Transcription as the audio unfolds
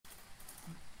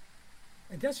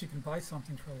I guess you can buy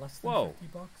something for less than Whoa.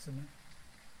 $50 and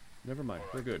Never mind,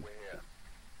 we're good.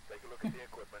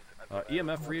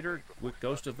 EMF reader with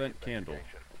ghost event candle.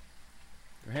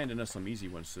 They're handing us some easy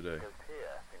ones today.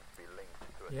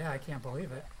 yeah, I can't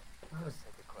believe it.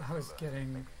 I was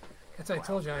getting, as I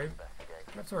told you, I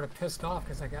got sort of pissed off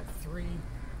because I got 3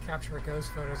 capture a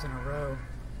ghost photos in a row.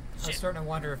 I was starting to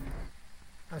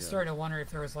wonder if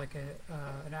there was like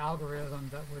an algorithm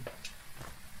that would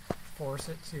force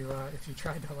it to if you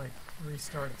tried to like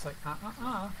restart, it's like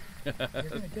you're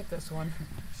gonna get this one.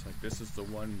 It's like, this is the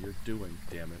one you're doing,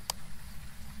 damn it.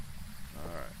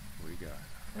 Alright, what do you got?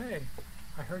 Hey,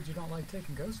 I heard you don't like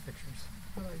taking ghost pictures.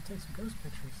 How about you take some ghost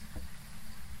pictures?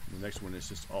 The next one is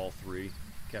just all 3.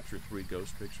 Capture 3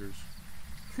 ghost pictures.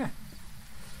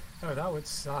 Oh, that would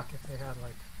suck if they had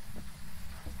like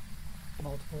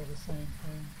multiple of the same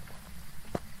thing.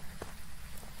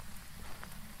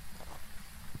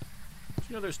 Do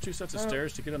you know there's 2 sets of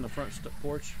stairs to get on the front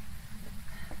porch?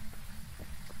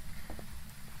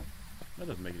 That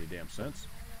doesn't make any damn sense.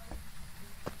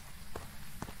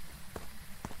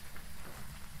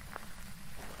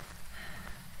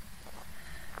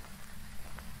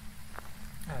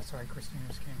 Sorry, Christina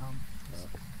just came home.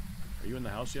 Are you in the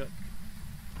house yet?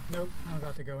 Nope, I'm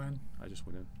about to go in. I just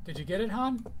went in. Did you get it,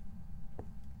 hon?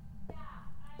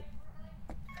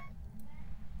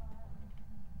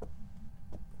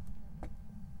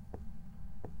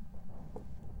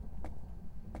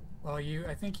 Well,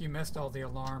 I think you missed all the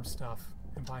alarm stuff.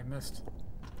 And by missed,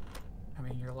 I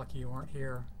mean you're lucky you weren't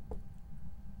here.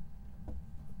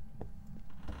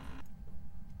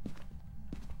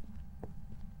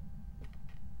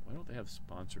 Why don't they have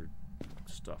sponsored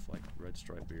stuff like Red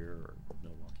Stripe Beer or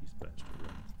Milwaukee's Best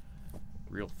or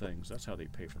real things? That's how they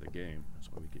pay for the game.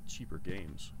 That's why we get cheaper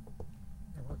games.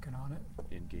 They're working on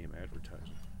it. In-game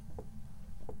advertising.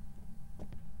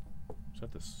 Is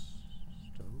that the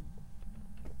stove?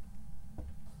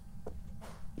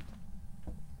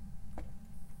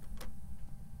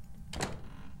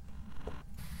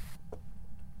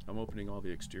 I'm opening all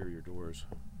the exterior doors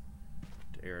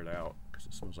to air it out because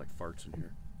it smells like farts in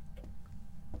here.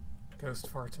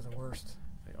 Ghost farts are the worst.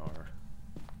 They are.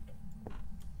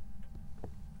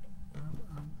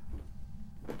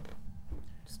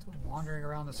 Still wandering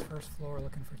around this first floor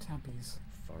looking for tempies.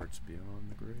 Farts beyond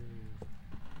the grave.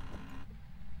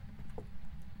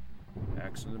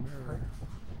 Axe in the mirror.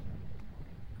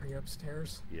 Are you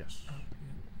upstairs? Yes. Oh,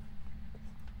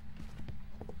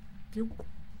 yeah. Pew.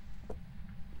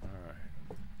 Alright.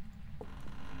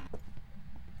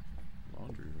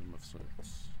 Laundry room of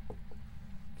sorts.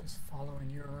 Just following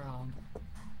you around.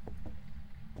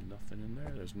 Nothing in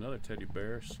there. There's another teddy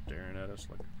bear staring at us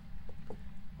like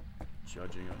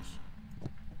judging us.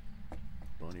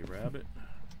 Bunny rabbit.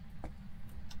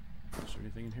 Is there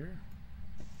anything in here?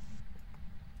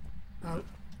 Oh,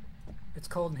 it's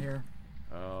cold in here.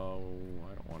 Oh,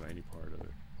 I don't want any part of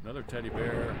it. Another teddy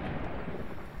bear.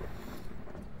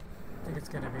 I think it's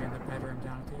going to be in the bedroom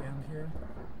down at the end here.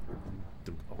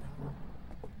 Oh.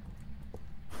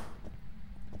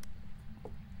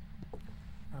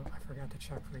 Oh, I forgot to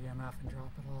check for EMF and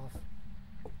drop it off.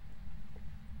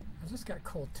 I just got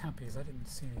cold tempies. I didn't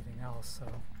see anything else, so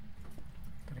I'm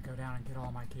going to go down and get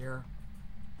all my gear.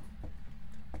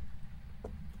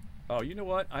 Oh, you know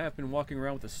what? I have been walking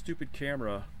around with a stupid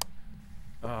camera.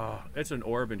 It's an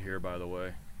orb in here, by the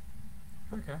way.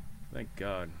 Okay. Thank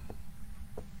God.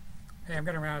 Hey, I'm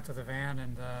going to run out to the van,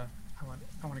 and I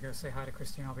want to go say hi to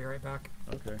Christine. I'll be right back.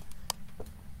 Okay.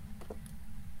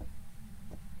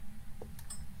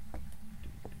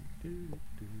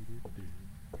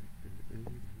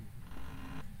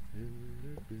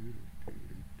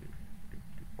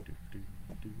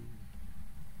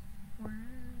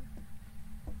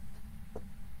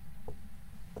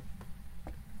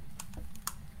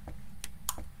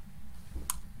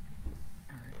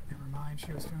 Alright, never mind.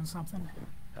 She was doing something.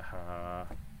 Haha.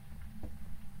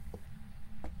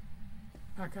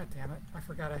 Oh, God damn it. I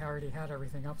forgot I already had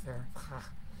everything up there.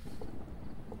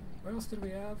 What else did we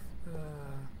have?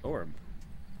 Orb.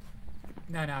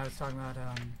 No, I was talking about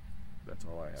That's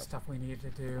all I have. stuff we needed to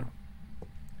do.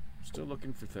 Still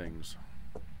looking for things.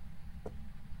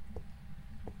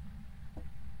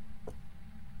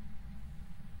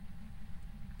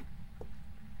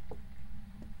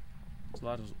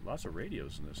 There's lots of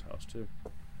radios in this house too.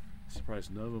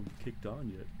 Surprised none of them kicked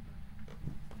on yet.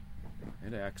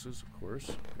 And axes, of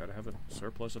course. Gotta have a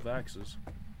surplus of axes.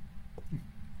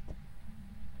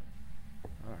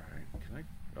 Alright, can I...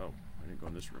 Oh, I didn't go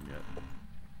in this room yet.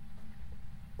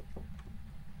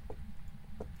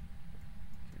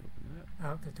 Can't open that.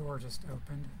 Oh, the door just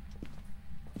opened.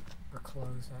 Or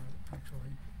close that,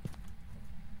 actually.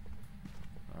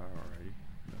 Alrighty.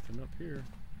 Nothing up here.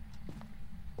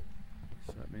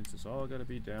 So that means it's all got to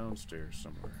be downstairs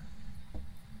somewhere.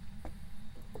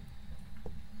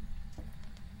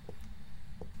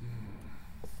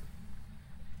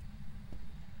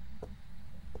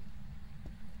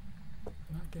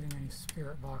 Not getting any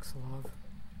spirit box love.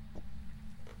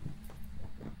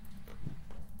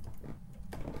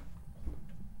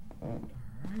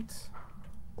 Alright.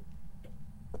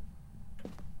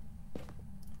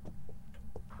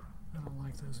 I don't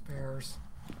like those bears.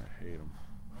 I hate them.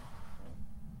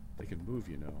 They can move,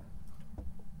 you know.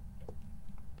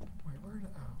 Wait, where did...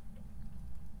 oh.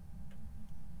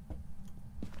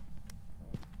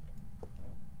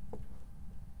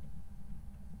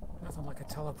 Nothing like a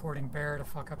teleporting bear to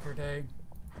fuck up your day.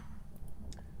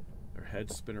 Their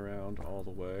heads spin around all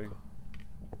the way.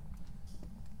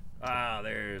 Ah,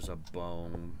 there's a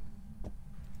bone.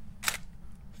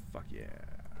 Fuck yeah.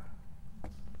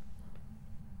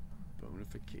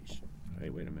 Bonification. Hey,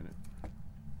 wait a minute.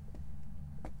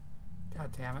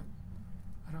 God damn it.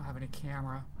 I don't have any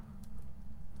camera.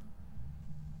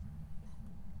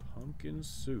 Pumpkin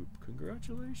soup.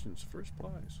 Congratulations. First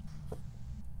prize.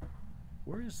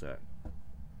 Where is that?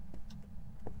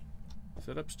 Is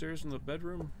that upstairs in the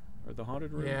bedroom? Or the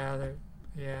haunted room? Yeah,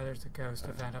 there's a ghost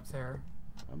event up there.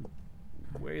 I'm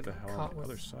way the hell on the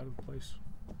other side of the place.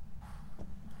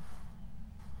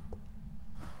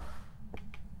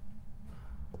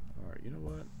 Alright, you know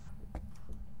what?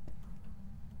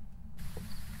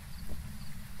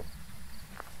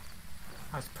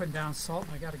 I was putting down salt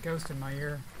and I got a ghost in my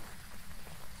ear.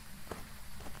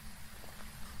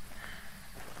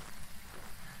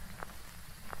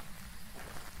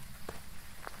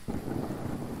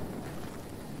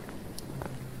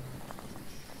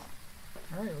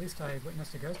 Alright, at least I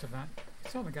witnessed a ghost event.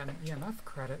 Still haven't gotten an EMF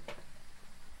credit.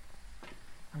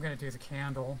 I'm gonna do the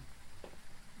candle.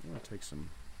 I'm gonna take some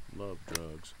love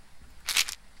drugs.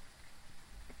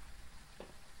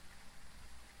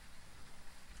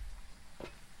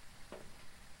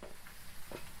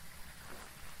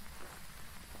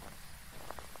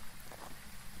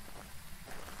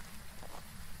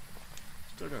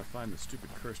 Still gotta find the stupid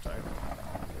cursed item.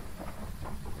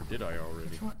 Or did I already?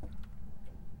 Which one?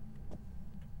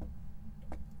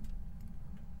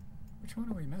 Which one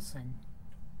are we missing?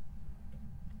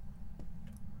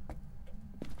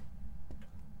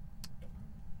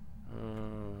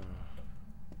 Oh,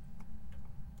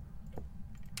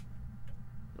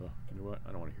 you know what?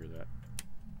 I don't want to hear that.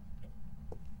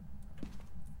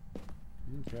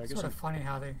 Okay, I guess Sort of funny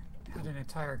how they had an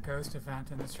entire ghost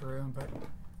event in this room, but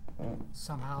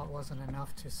somehow it wasn't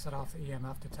enough to set off the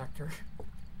EMF detector.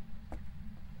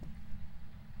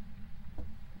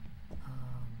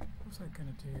 What was I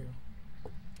gonna do?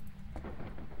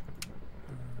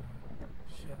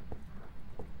 Shit.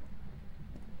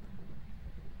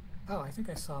 Oh, I think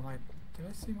I saw my... Did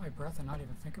I see my breath and not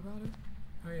even think about it?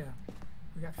 Oh yeah.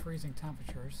 We got freezing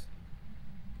temperatures.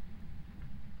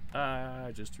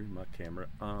 I just threw my camera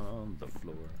on the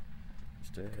floor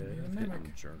instead of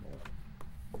hitting journal.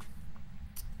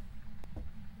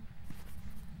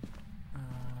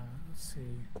 Let's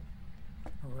see.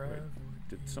 Wait,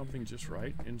 did something just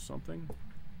right in something?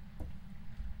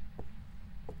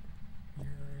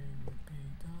 Yuri would be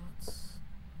dots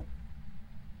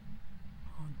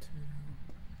onto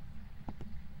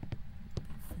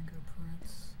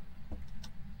fingerprints.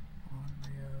 On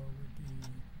Rio would be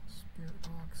spirit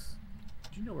box.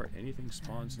 Do you know where anything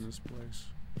spawns in this place?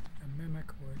 A mimic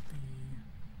would be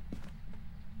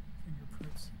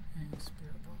fingerprints and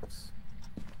spirit box.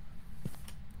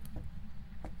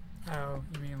 Oh,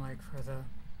 you mean like for the...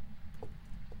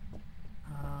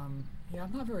 yeah,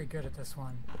 I'm not very good at this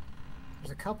one.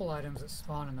 There's a couple items that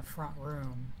spawn in the front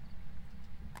room.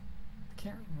 I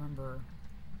can't remember.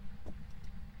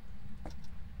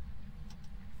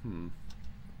 Yeah.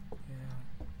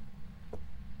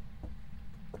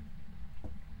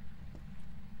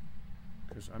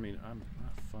 Because, I mean, I'm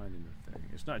not finding the thing.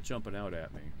 It's not jumping out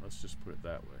at me. Let's just put it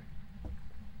that way.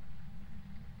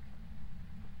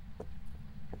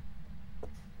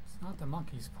 It's not the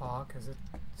monkey's paw, because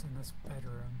it's in this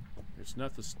bedroom. It's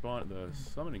not the spawn, the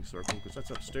summoning circle, because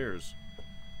that's upstairs.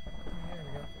 Oh, there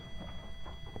we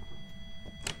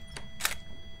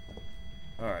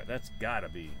go. Alright, that's gotta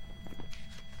be.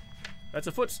 That's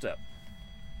a footstep.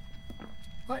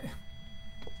 What?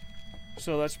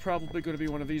 So that's probably going to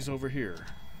be one of these over here.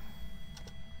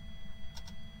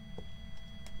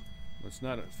 It's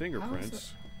not a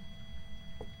fingerprints.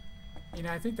 You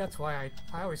know, I think that's why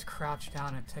I always crouch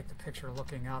down and take the picture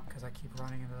looking up, because I keep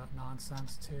running into that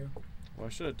nonsense too. Well, I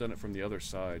should have done it from the other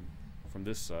side, from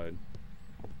this side.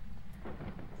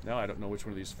 Now I don't know which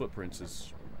one of these footprints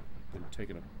has been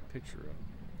taken a picture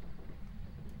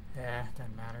of. Yeah,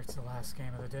 doesn't matter. It's the last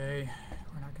game of the day.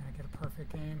 We're not going to get a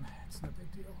perfect game. It's no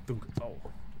big deal.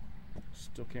 Oh.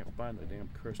 Still can't find the damn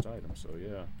cursed item, so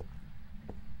yeah.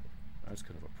 That's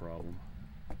kind of a problem.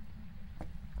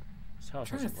 This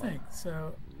house has a lot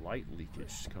of light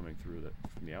leakage coming through that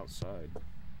from the outside.